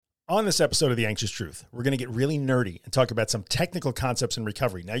On this episode of The Anxious Truth, we're going to get really nerdy and talk about some technical concepts in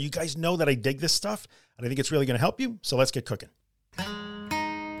recovery. Now, you guys know that I dig this stuff, and I think it's really going to help you, so let's get cooking.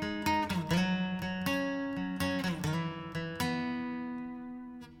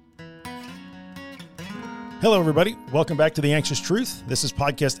 Hello, everybody. Welcome back to The Anxious Truth. This is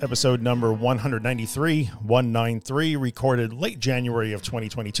podcast episode number 193, recorded late January of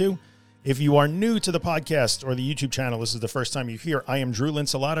 2022. If you are new to the podcast or the YouTube channel, this is the first time you're here. I am Drew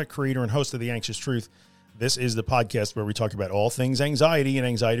Linsalata, creator and host of The Anxious Truth. This is the podcast where we talk about all things anxiety and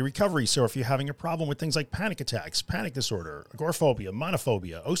anxiety recovery. So if you're having a problem with things like panic attacks, panic disorder, agoraphobia,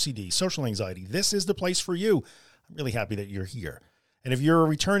 monophobia, OCD, social anxiety, this is the place for you. I'm really happy that you're here. And if you're a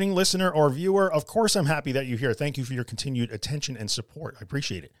returning listener or viewer, of course, I'm happy that you're here. Thank you for your continued attention and support. I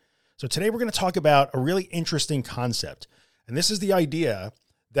appreciate it. So today we're going to talk about a really interesting concept. And this is the idea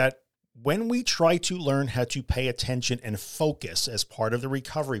that when we try to learn how to pay attention and focus as part of the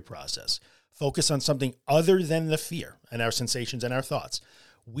recovery process, focus on something other than the fear and our sensations and our thoughts,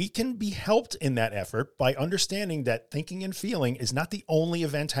 we can be helped in that effort by understanding that thinking and feeling is not the only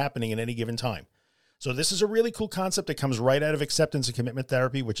event happening at any given time. So this is a really cool concept that comes right out of acceptance and commitment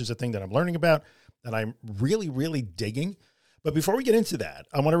therapy, which is a thing that I'm learning about and I'm really digging. But before we get into that,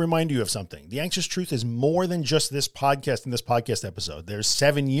 I want to remind you of something. The Anxious Truth is more than just this podcast and this podcast episode. There's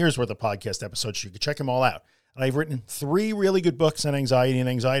 7 years worth of podcast episodes. So you can check them all out. And I've written 3 really good books on anxiety and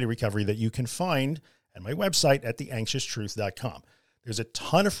anxiety recovery that you can find at my website at theanxioustruth.com. There's a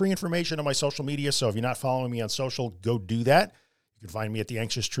ton of free information on my social media. So if you're not following me on social, go do that. You can find me at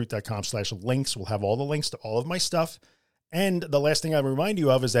theanxioustruth.com/links. We'll have all the links to all of my stuff. And the last thing I remind you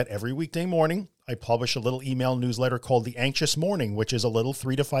of is that every weekday morning, I publish a little email newsletter called The Anxious Morning, which is a little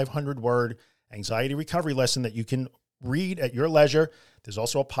 300 to 500 word anxiety recovery lesson that you can read at your leisure. There's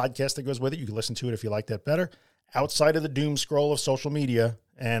also a podcast that goes with it. You can listen to it if you like that better, outside of the doom scroll of social media.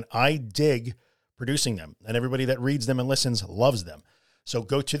 And I dig producing them. And everybody that reads them and listens loves them. So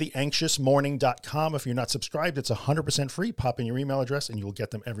go to theanxiousmorning.com. If you're not subscribed, it's 100% free. Pop in your email address and you will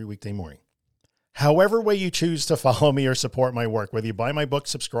get them every weekday morning. However way you choose to follow me or support my work, whether you buy my book,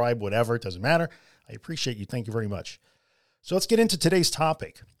 subscribe, whatever, it doesn't matter. I appreciate you. Thank you very much. So let's get into today's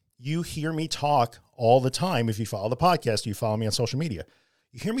topic. You hear me talk all the time. If you follow the podcast, you follow me on social media.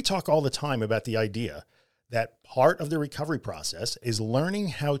 You hear me talk all the time about the idea that part of the recovery process is learning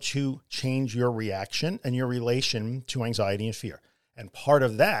how to change your reaction and your relation to anxiety and fear. And part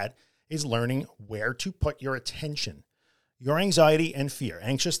of that is learning where to put your attention. Your anxiety and fear,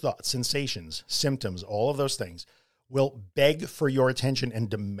 anxious thoughts, sensations, symptoms, all of those things will beg for your attention and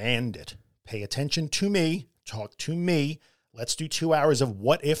demand it. Pay attention to me, talk to me. Let's do 2 hours of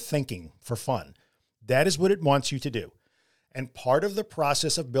what if thinking for fun. That is what it wants you to do. And part of the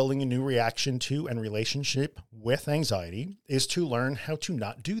process of building a new reaction to and relationship with anxiety is to learn how to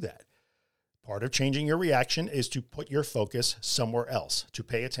not do that. Part of changing your reaction is to put your focus somewhere else, to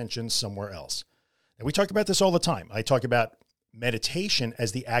pay attention somewhere else. And we talk about this all the time. I talk about meditation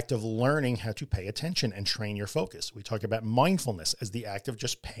as the act of learning how to pay attention and train your focus. We talk about mindfulness as the act of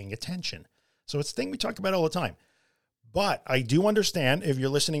just paying attention. So it's a thing we talk about all the time. But I do understand if you're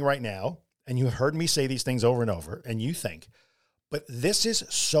listening right now and you have heard me say these things over and over and you think, but this is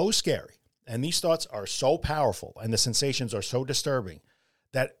so scary and these thoughts are so powerful and the sensations are so disturbing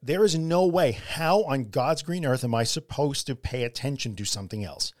that there is no way how on God's green earth am I supposed to pay attention to something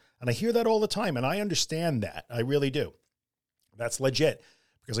else? And I hear that all the time, and I understand that. I really do. That's legit,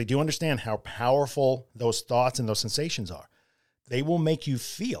 because I do understand how powerful those thoughts and those sensations are. They will make you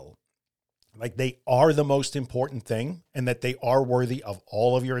feel like they are the most important thing and that they are worthy of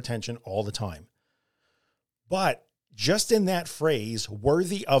all of your attention all the time. But just in that phrase,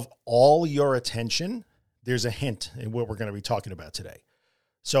 worthy of all your attention, there's a hint in what we're going to be talking about today.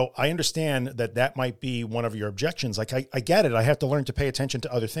 So I understand that that might be one of your objections. Like, I get it. I have to learn to pay attention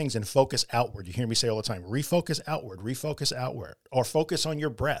to other things and focus outward. You hear me say all the time, refocus outward, or focus on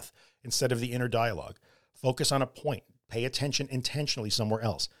your breath instead of the inner dialogue. Focus on a point, pay attention intentionally somewhere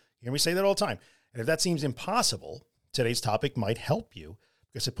else. You hear me say that all the time. And if that seems impossible, today's topic might help you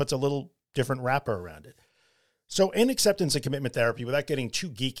because it puts a little different wrapper around it. So in acceptance and commitment therapy, without getting too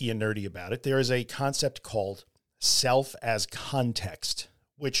geeky and nerdy about it, there is a concept called self as context,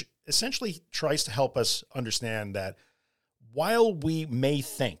 which essentially tries to help us understand that while we may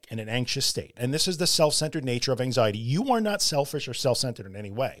think in an anxious state, and this is the self-centered nature of anxiety, you are not selfish or self-centered in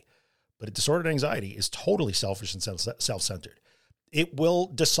any way, but a disordered anxiety is totally selfish and self-centered. It will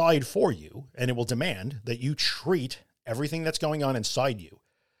decide for you, and it will demand that you treat everything that's going on inside you,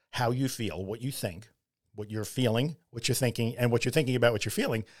 how you feel, what you think, what you're feeling, what you're thinking, and what you're thinking about what you're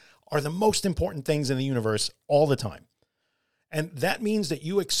feeling are the most important things in the universe all the time. And that means that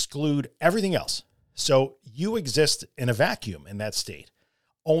you exclude everything else. So you exist in a vacuum in that state.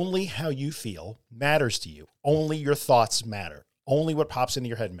 Only how you feel matters to you. Only your thoughts matter. Only what pops into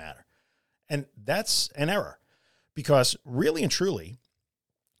your head matter. And that's an error, because really and truly,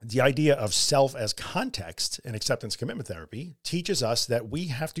 the idea of self as context in acceptance commitment therapy teaches us that we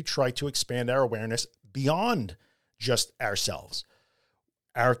have to try to expand our awareness beyond just ourselves.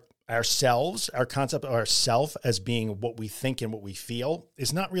 Ourselves, our concept of ourself as being what we think and what we feel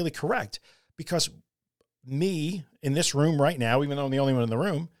is not really correct, because me in this room right now, even though I'm the only one in the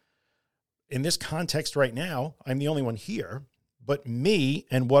room, in this context right now, I'm the only one here, but me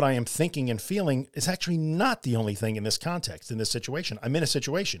and what I am thinking and feeling is actually not the only thing in this context, in this situation. I'm in a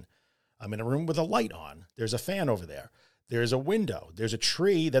situation. I'm in a room with a light on. There's a fan over there. There's a window. There's a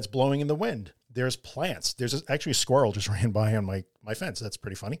tree that's blowing in the wind. There's plants. There's actually a squirrel just ran by on my fence. That's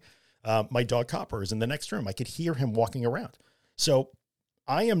pretty funny. My dog Copper is in the next room. I could hear him walking around. So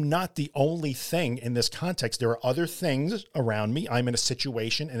I am not the only thing in this context. There are other things around me. I'm in a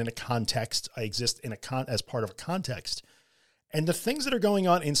situation and in a context. I exist in as part of a context. And the things that are going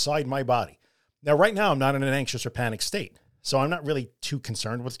on inside my body. Now, right now, I'm not in an anxious or panic state, so I'm not really too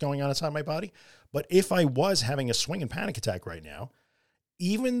concerned with what's going on inside my body. But if I was having a swing and panic attack right now,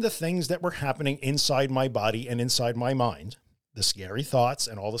 even the things that were happening inside my body and inside my mind, the scary thoughts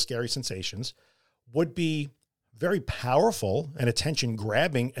and all the scary sensations, would be very powerful and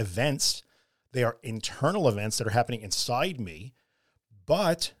attention-grabbing events. They are internal events that are happening inside me,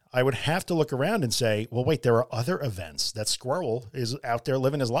 but I would have to look around and say, well, wait, there are other events. That squirrel is out there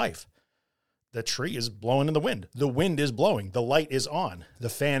living his life. The tree is blowing in the wind. The wind is blowing. The light is on. The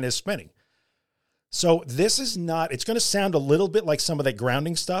fan is spinning. So this is not, it's going to sound a little bit like some of that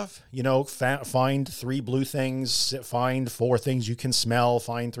grounding stuff, find 3 blue things, find 4 things you can smell,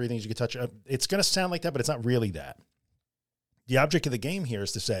 find 3 things you can touch. It's going to sound like that, but it's not really that. The object of the game here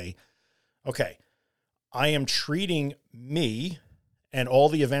is to say, okay, I am treating me and all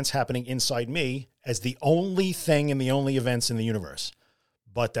the events happening inside me as the only thing and the only events in the universe.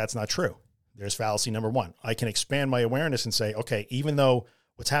 But that's not true. There's fallacy number 1. I can expand my awareness and say, okay, even though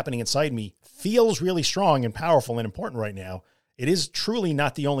what's happening inside me feels really strong and powerful and important right now, it is truly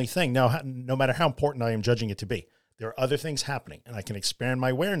not the only thing. Now, no matter how important I am judging it to be, there are other things happening, and I can expand my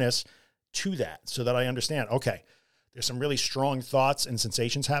awareness to that so that I understand, okay, there's some really strong thoughts and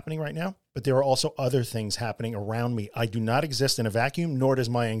sensations happening right now, but there are also other things happening around me. I do not exist in a vacuum, nor does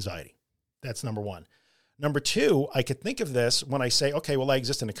my anxiety. That's number 1. Number 2, I could think of this when I say, okay, well, I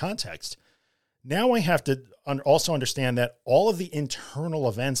exist in a context. Now I have to also understand that all of the internal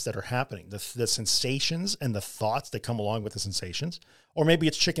events that are happening, the sensations and the thoughts that come along with the sensations, or maybe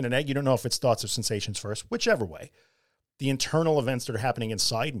it's chicken and egg. You don't know if it's thoughts or sensations first, whichever way. The internal events that are happening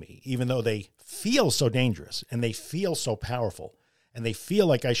inside me, even though they feel so dangerous and they feel so powerful and they feel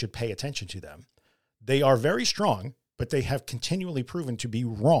like I should pay attention to them, they are very strong, but they have continually proven to be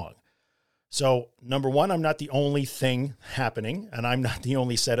wrong. So number 1, I'm not the only thing happening, and I'm not the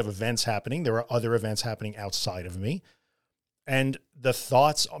only set of events happening. There are other events happening outside of me. And the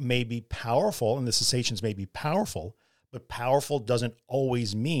thoughts may be powerful and the sensations may be powerful, but powerful doesn't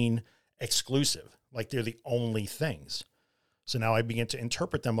always mean exclusive, like they're the only things. So now I begin to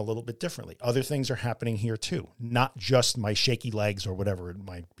interpret them a little bit differently. Other things are happening here too, not just my shaky legs or whatever it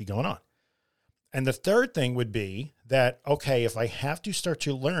might be going on. And the third thing would be that, okay, if I have to start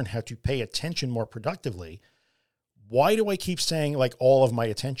to learn how to pay attention more productively, why do I keep saying like all of my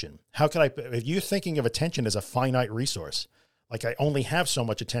attention? How could I, if you're thinking of attention as a finite resource, like I only have so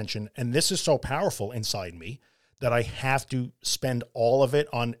much attention and this is so powerful inside me that I have to spend all of it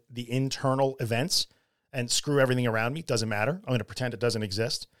on the internal events and screw everything around me. Doesn't matter. I'm going to pretend it doesn't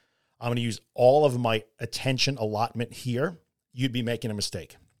exist. I'm going to use all of my attention allotment here. You'd be making a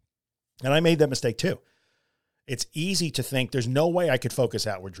mistake. And I made that mistake too. It's easy to think there's no way I could focus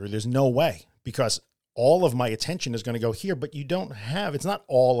outward, Drew. There's no way, because all of my attention is going to go here, but you don't have, it's not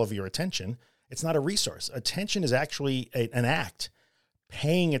all of your attention. It's not a resource. Attention is actually an act.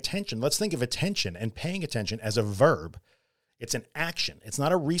 Paying attention. Let's think of attention and paying attention as a verb. It's an action. It's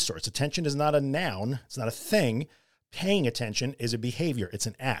not a resource. Attention is not a noun. It's not a thing. Paying attention is a behavior. It's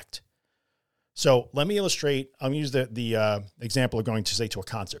an act. So let me illustrate. I'll use the example of going to, say, to a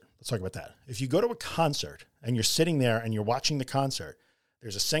concert. Let's talk about that. If you go to a concert and you're sitting there and you're watching the concert,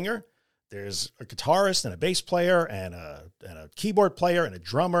 there's a singer, there's a guitarist and a bass player and a keyboard player and a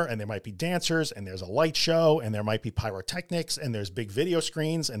drummer, and there might be dancers, and there's a light show, and there might be pyrotechnics, and there's big video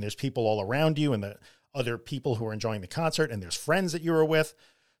screens, and there's people all around you and the other people who are enjoying the concert, and there's friends that you were with.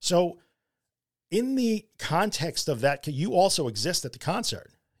 So in the context of that, you also exist at the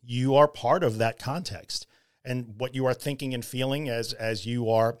concert. You are part of that context. And what you are thinking and feeling as you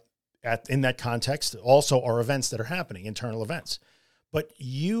are in that context also are events that are happening, internal events. But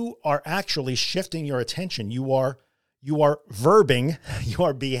you are actually shifting your attention. You are verbing, you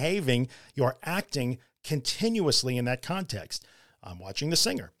are behaving, you are acting continuously in that context. I'm watching the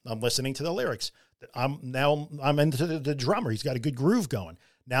singer. I'm listening to the lyrics. I'm into the drummer. He's got a good groove going.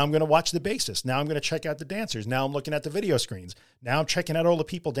 Now I'm going to watch the bassist. Now I'm going to check out the dancers. Now I'm looking at the video screens. Now I'm checking out all the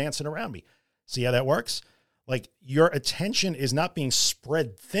people dancing around me. See how that works? Like, your attention is not being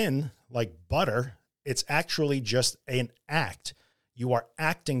spread thin like butter. It's actually just an act. You are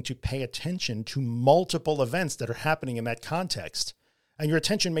acting to pay attention to multiple events that are happening in that context. And your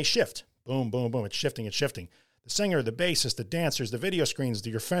attention may shift. Boom, boom, boom. It's shifting. The singer, the bassist, the dancers, the video screens,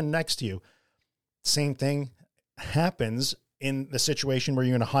 your friend next to you. Same thing happens in the situation where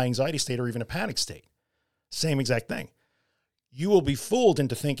you're in a high anxiety state or even a panic state. Same exact thing. You will be fooled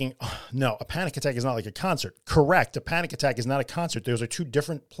into thinking, oh, no, a panic attack is not like a concert. Correct. A panic attack is not a concert. Those are two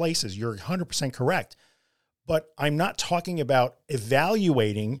different places. You're 100% correct. But I'm not talking about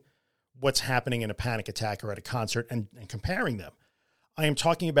evaluating what's happening in a panic attack or at a concert and comparing them. I am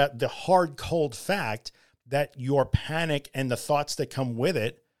talking about the hard, cold fact that your panic and the thoughts that come with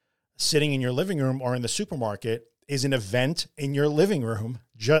it, sitting in your living room or in the supermarket, is an event in your living room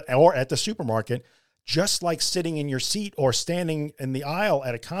or at the supermarket, just like sitting in your seat or standing in the aisle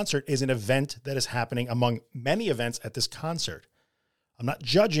at a concert is an event that is happening among many events at this concert. I'm not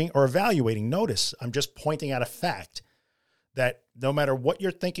judging or evaluating. Notice, I'm just pointing out a fact that no matter what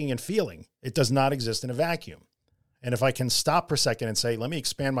you're thinking and feeling, it does not exist in a vacuum. And if I can stop for a second and say, let me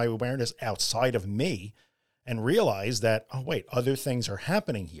expand my awareness outside of me and realize that, oh, wait, other things are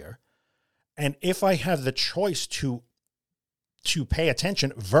happening here. And if I have the choice to pay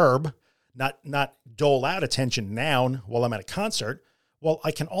attention, verb, not dole out attention, noun, while I'm at a concert, well,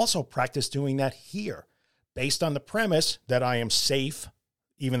 I can also practice doing that here based on the premise that I am safe,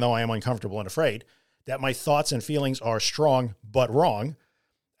 even though I am uncomfortable and afraid, that my thoughts and feelings are strong but wrong,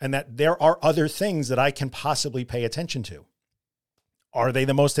 and that there are other things that I can possibly pay attention to. Are they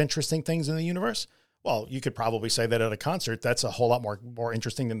the most interesting things in the universe? Well, you could probably say that at a concert, that's a whole lot more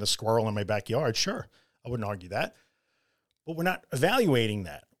interesting than the squirrel in my backyard. Sure, I wouldn't argue that. But we're not evaluating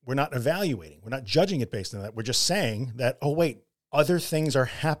that. We're not judging it based on that. We're just saying that, oh, wait, other things are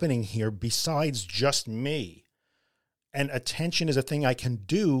happening here besides just me. And attention is a thing I can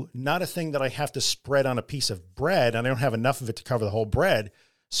do, not a thing that I have to spread on a piece of bread, and I don't have enough of it to cover the whole bread.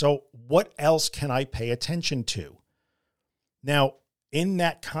 So what else can I pay attention to? Now, in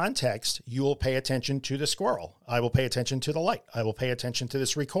that context, you will pay attention to the squirrel. I will pay attention to the light. I will pay attention to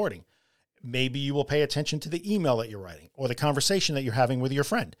this recording. Maybe you will pay attention to the email that you're writing or the conversation that you're having with your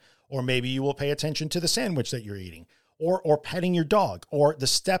friend. Or maybe you will pay attention to the sandwich that you're eating or petting your dog or the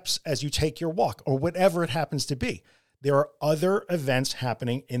steps as you take your walk or whatever it happens to be. There are other events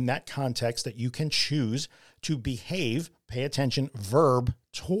happening in that context that you can choose to behave, pay attention, verb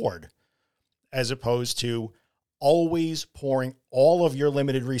toward, as opposed to always pouring all of your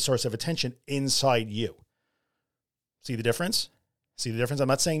limited resource of attention inside you. See the difference? I'm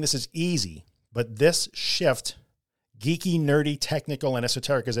not saying this is easy, but this shift, geeky, nerdy, technical, and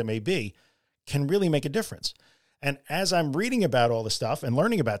esoteric as it may be, can really make a difference. And as I'm reading about all this stuff and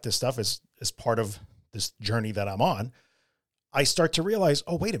learning about this stuff as part of this journey that I'm on, I start to realize,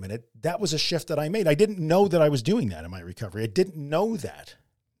 oh, wait a minute, that was a shift that I made. I didn't know that I was doing that in my recovery. I didn't know that.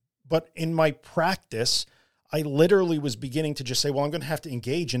 But in my practice, I literally was beginning to just say, well, I'm going to have to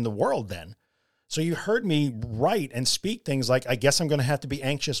engage in the world then. So you heard me write and speak things like, I guess I'm going to have to be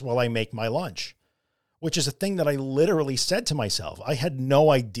anxious while I make my lunch, which is a thing that I literally said to myself. I had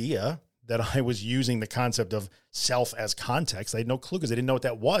no idea that I was using the concept of self as context. I had no clue because I didn't know what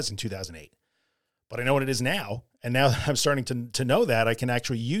that was in 2008. But I know what it is now. And now that I'm starting to know that, I can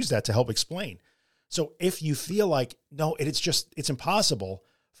actually use that to help explain. So if you feel like, no, it's impossible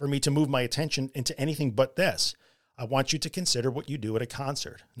for me to move my attention into anything but this, I want you to consider what you do at a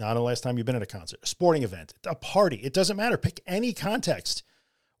concert. Not the last time you've been at a concert, a sporting event, a party. It doesn't matter. Pick any context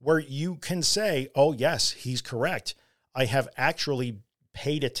where you can say, oh, yes, he's correct. I have actually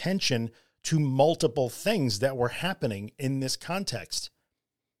paid attention to multiple things that were happening in this context.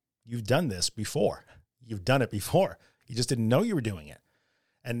 You've done this before. You've done it before. You just didn't know you were doing it.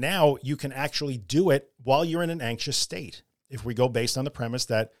 And now you can actually do it while you're in an anxious state. If we go based on the premise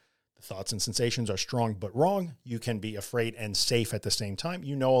that the thoughts and sensations are strong but wrong, you can be afraid and safe at the same time.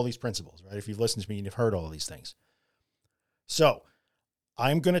 You know all these principles, right? If you've listened to me, you've heard all of these things. So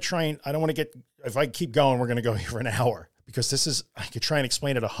I'm going to try and, I don't want to get, if I keep going, we're going to go here for an hour because I could try and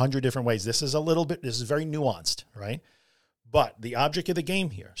explain it 100 different ways. This is very nuanced, right? But the object of the game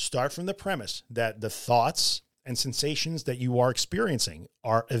here, start from the premise that the thoughts and sensations that you are experiencing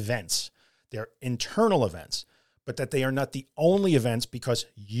are events. They're internal events, but that they are not the only events, because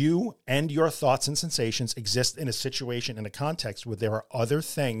you and your thoughts and sensations exist in a situation, in a context where there are other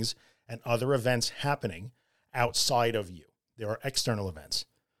things and other events happening outside of you. There are external events.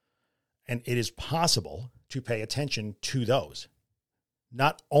 And it is possible to pay attention to those.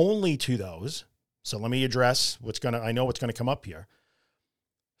 Not only to those. So let me address I know what's going to come up here.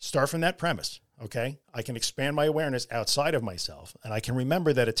 Start from that premise, okay? I can expand my awareness outside of myself, and I can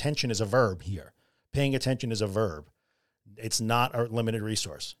remember that attention is a verb here. Paying attention is a verb. It's not a limited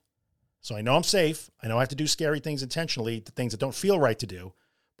resource. So I know I'm safe. I know I have to do scary things intentionally, the things that don't feel right to do,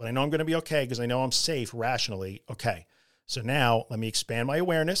 but I know I'm going to be okay because I know I'm safe rationally. Okay. So now let me expand my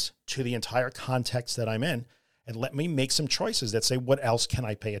awareness to the entire context that I'm in, and let me make some choices that say, what else can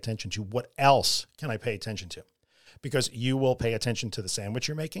I pay attention to? What else can I pay attention to? Because you will pay attention to the sandwich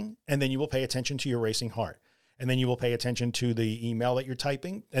you're making, and then you will pay attention to your racing heart. And then you will pay attention to the email that you're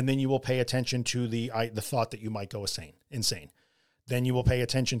typing. And then you will pay attention to the thought that you might go insane. Then you will pay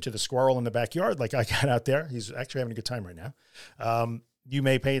attention to the squirrel in the backyard, like I got out there. He's actually having a good time right now. You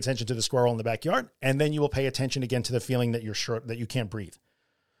may pay attention to the squirrel in the backyard, and then you will pay attention again to the feeling that you're sure that you can't breathe.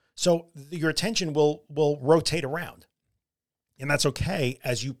 So your attention will rotate around. And that's okay.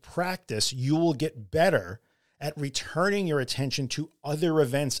 As you practice, you will get better at returning your attention to other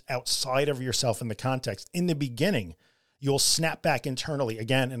events outside of yourself in the context. In the beginning, you'll snap back internally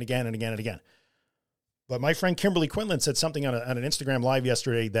again and again and again and again. But my friend Kimberly Quinlan said something on an Instagram live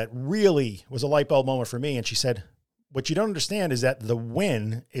yesterday that really was a light bulb moment for me. And she said, what you don't understand is that the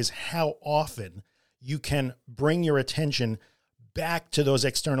win is how often you can bring your attention back to those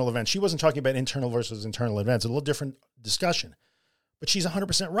external events. She wasn't talking about internal versus internal events, a little different discussion, but she's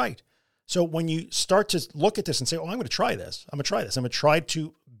 100% right. So when you start to look at this and say, oh, I'm going to try this. I'm going to try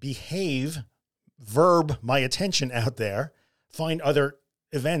to verb my attention out there, find other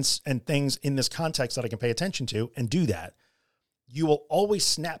events and things in this context that I can pay attention to, and do that. You will always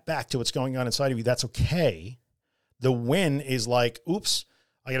snap back to what's going on inside of you. That's okay. The win is like, oops,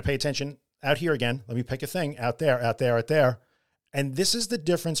 I got to pay attention out here again. Let me pick a thing out there, out there, out there. And this is the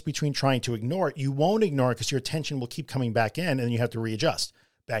difference between trying to ignore it. You won't ignore it because your attention will keep coming back in, and you have to readjust.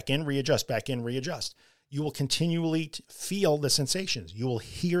 Back in, readjust, back in, readjust. You will continually feel the sensations. You will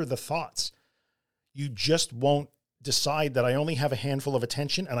hear the thoughts. You just won't decide that I only have a handful of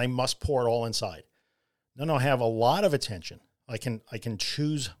attention and I must pour it all inside. No, I have a lot of attention. I can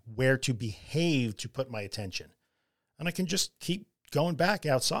choose where to behave to put my attention. And I can just keep going back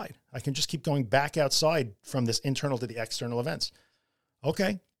outside. I can just keep going back outside from this internal to the external events.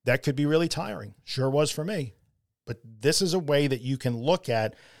 Okay, that could be really tiring. Sure was for me. But this is a way that you can look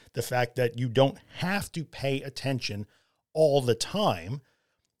at the fact that you don't have to pay attention all the time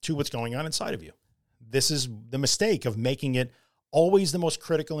to what's going on inside of you. This is the mistake of making it always the most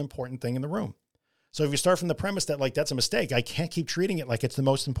critical, important thing in the room. So if you start from the premise that that's a mistake, I can't keep treating it like it's the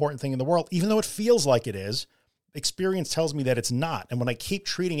most important thing in the world, even though it feels like it is, experience tells me that it's not. And when I keep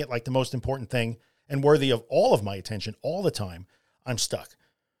treating it like the most important thing and worthy of all of my attention all the time, I'm stuck.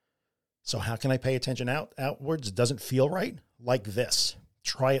 So how can I pay attention outwards? It doesn't feel right. Like this.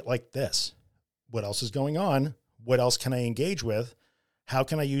 Try it like this. What else is going on? What else can I engage with? How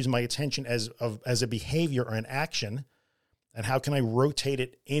can I use my attention as a behavior or an action? And how can I rotate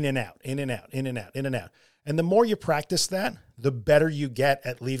it in and out, in and out, in and out, in and out? And the more you practice that, the better you get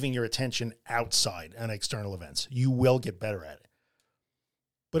at leaving your attention outside on external events. You will get better at it.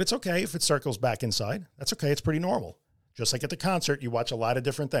 But it's okay if it circles back inside. That's okay. It's pretty normal. Just like at the concert, you watch a lot of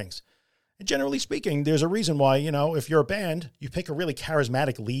different things. And generally speaking, there's a reason why, if you're a band, you pick a really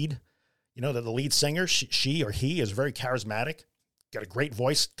charismatic lead, that the lead singer, she or he is very charismatic, got a great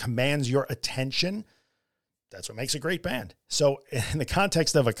voice, commands your attention. That's what makes a great band. So in the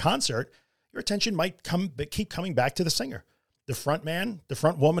context of a concert, your attention might keep coming back to the singer. The front man, the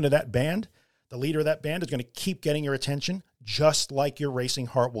front woman of that band, the leader of that band is going to keep getting your attention, just like your racing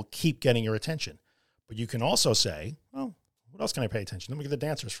heart will keep getting your attention. But you can also say, well, what else can I pay attention? Let me look at the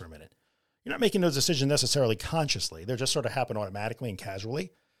dancers for a minute. You're not making those decisions necessarily consciously. They just sort of happen automatically and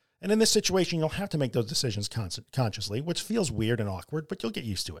casually. And in this situation, you'll have to make those decisions consciously, which feels weird and awkward, but you'll get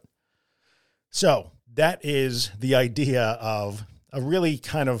used to it. So that is the idea of a really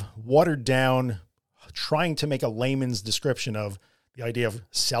kind of watered down, trying to make a layman's description of the idea of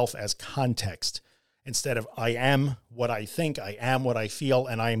self as context. Instead of I am what I think, I am what I feel,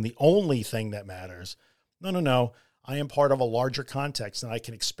 and I am the only thing that matters. No. I am part of a larger context, and I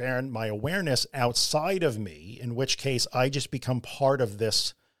can expand my awareness outside of me, in which case I just become part of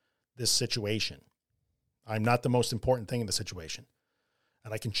this situation. I'm not the most important thing in the situation.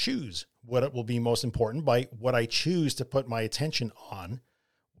 And I can choose what it will be most important by what I choose to put my attention on,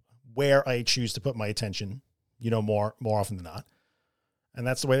 where I choose to put my attention, more often than not. And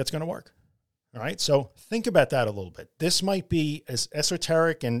that's the way that's going to work. All right. So think about that a little bit. This might be as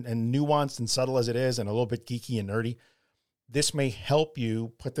esoteric and nuanced and subtle as it is, and a little bit geeky and nerdy. This may help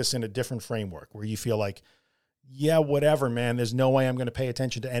you put this in a different framework where you feel like, yeah, whatever, man, there's no way I'm going to pay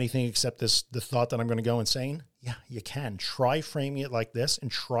attention to anything except the thought that I'm going to go insane. Yeah, you can. Try framing it like this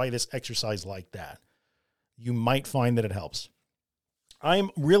and try this exercise like that. You might find that it helps. I'm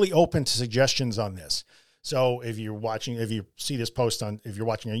really open to suggestions on this. So if you see this post if you're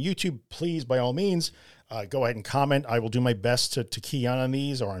watching on YouTube, please, by all means, go ahead and comment. I will do my best to key on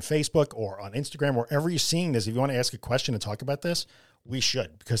these, or on Facebook or on Instagram, wherever you're seeing this. If you want to ask a question and talk about this, we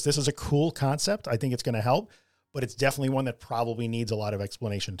should, because this is a cool concept. I think it's going to help, but it's definitely one that probably needs a lot of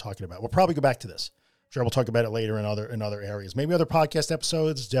explanation talking about. We'll probably go back to this. I'm sure we'll talk about it later in other areas, maybe other podcast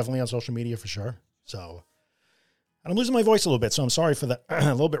episodes, definitely on social media for sure. So, and I'm losing my voice a little bit, so I'm sorry for that. A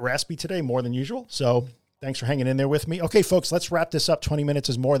little bit raspy today, more than usual. So thanks for hanging in there with me. Okay, folks, let's wrap this up. 20 minutes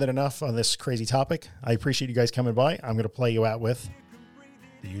is more than enough on this crazy topic. I appreciate you guys coming by. I'm going to play you out with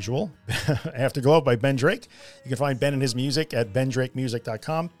the usual Afterglow by Ben Drake. You can find Ben and his music at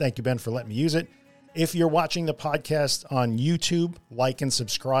bendrakemusic.com. Thank you, Ben, for letting me use it. If you're watching the podcast on YouTube, like and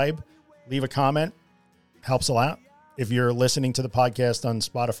subscribe, leave a comment. Helps a lot. If you're listening to the podcast on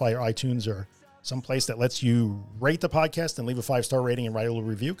Spotify or iTunes or someplace that lets you rate the podcast and leave a 5-star rating and write a little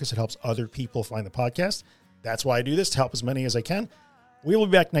review, because it helps other people find the podcast. That's why I do this, to help as many as I can. We will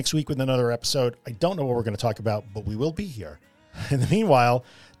be back next week with another episode. I don't know what we're going to talk about, but we will be here. In the meanwhile,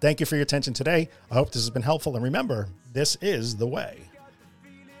 thank you for your attention today. I hope this has been helpful. And remember, this is the way.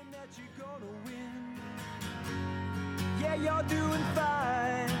 Yeah, you're doing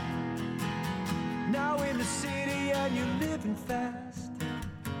fine. Now in the city and you're living fast.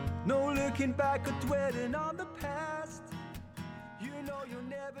 No looking back or dwelling on the past. You know you'll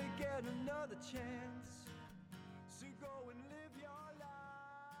never get another chance.